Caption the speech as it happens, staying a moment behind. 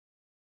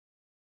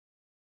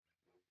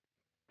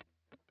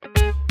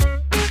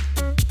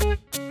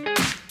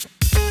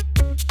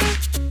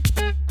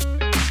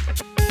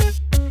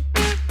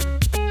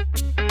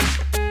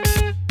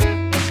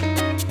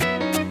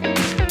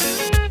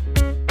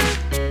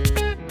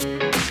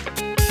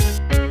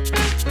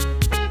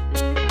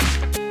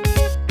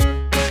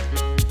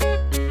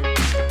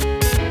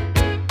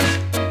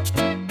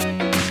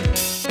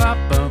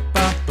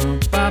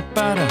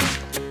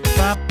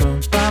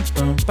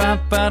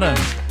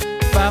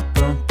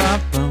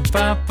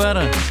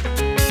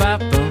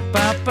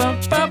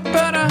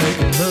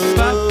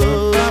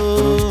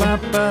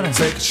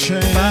Take a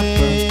chance,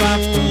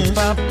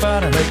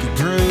 make it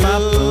groove,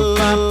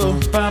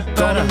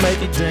 gonna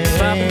make it dance.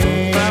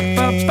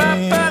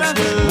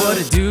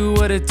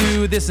 What it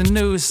do, this a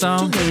new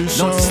song.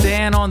 Don't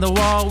stand on the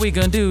wall, we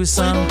gon' do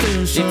some.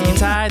 If you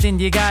tired, then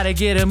you gotta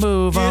get a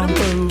move on.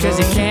 Cause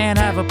you can't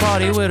have a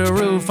party with a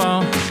roof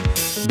on.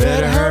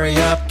 Better hurry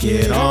up,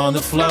 get on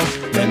the floor.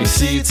 Let me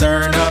see you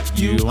turn up,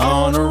 you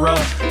on a roll.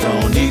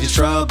 Don't need your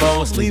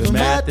troubles, leave them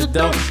at the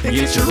door and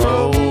get your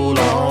roll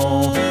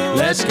on.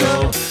 Let's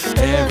go.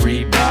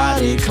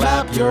 Everybody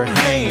clap your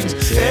hands.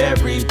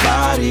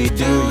 Everybody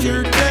do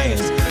your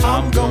dance.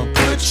 I'm gonna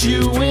put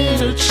you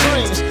in a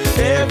trance.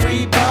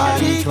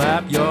 Everybody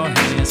clap your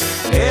hands.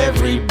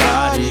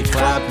 Everybody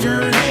clap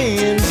your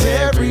hands.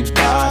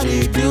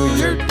 Everybody do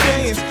your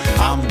dance.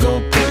 I'm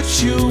gonna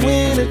put you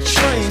in a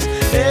trance.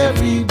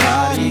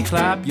 Everybody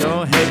clap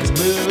your hands.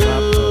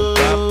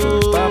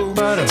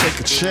 Take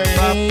a chance,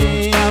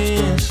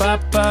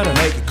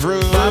 make it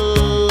groove,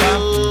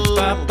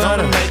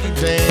 gonna make it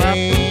dance.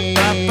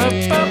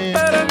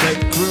 Make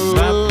it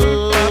groove,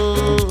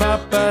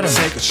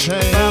 take a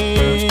chance,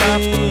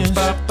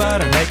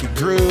 make it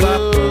groove,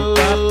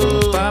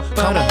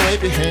 come on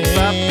wave your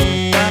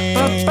hand.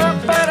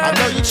 I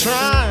know you're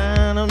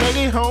trying to make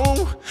it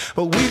home,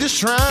 but we just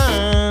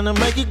trying to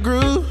make it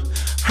groove.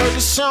 Heard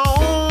the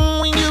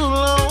song when you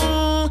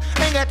alone,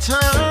 ain't got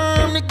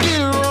time to get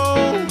it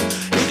wrong.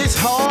 It gets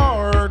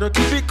hard to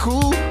keep it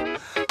cool,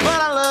 but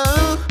I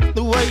love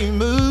the way you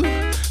move.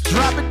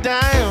 Drop it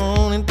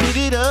down and pick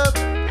it up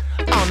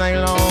all night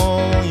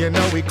long, you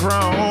know we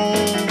grown.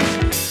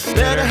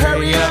 Better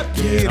hurry up,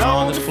 get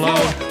on the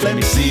floor. Let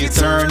me see you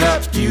turn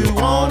up, you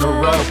on the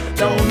road.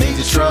 Don't need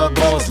your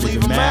troubles,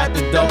 leave them at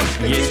the door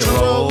and get your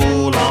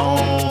roll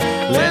on.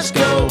 Let's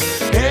go.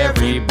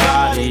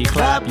 Everybody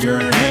clap your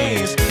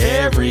hands.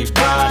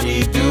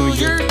 Everybody do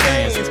your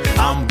dance.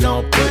 I'm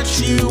gonna put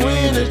you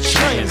in a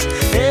trance.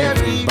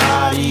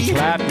 Everybody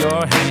clap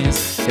your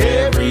hands.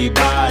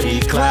 Everybody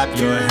clap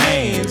your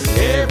hands.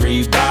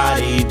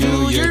 Everybody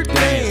do your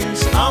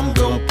dance. I'm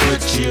gonna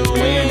put you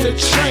in a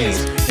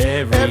trance.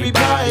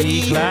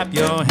 Everybody clap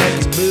your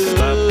hands.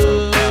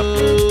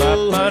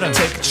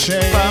 Take a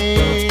chance,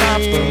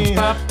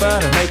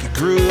 make it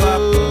groove,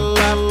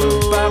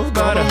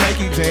 gonna make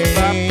it dance.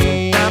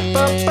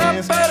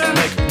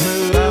 Make it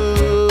move.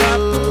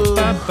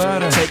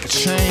 Take a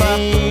chance,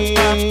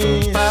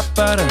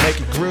 make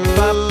it groove,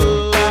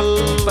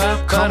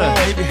 come on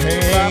wave your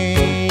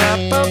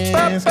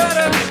hands.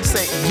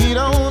 Say get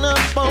on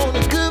up on the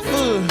good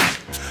foot,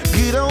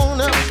 get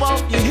on up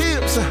off your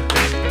hips.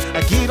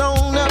 Get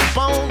on up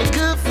on the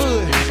good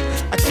foot.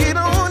 Get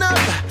on up,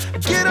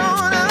 get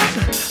on up.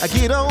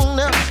 Get on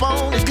up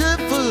on the good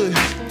foot.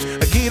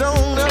 Get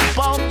on up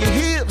off your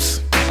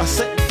hips. I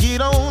said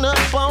get on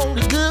up on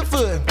the good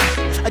foot.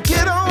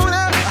 Get on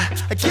up,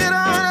 get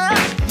on up,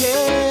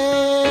 yeah.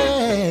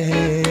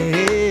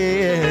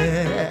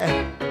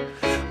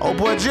 Oh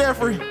boy,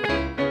 Jeffery.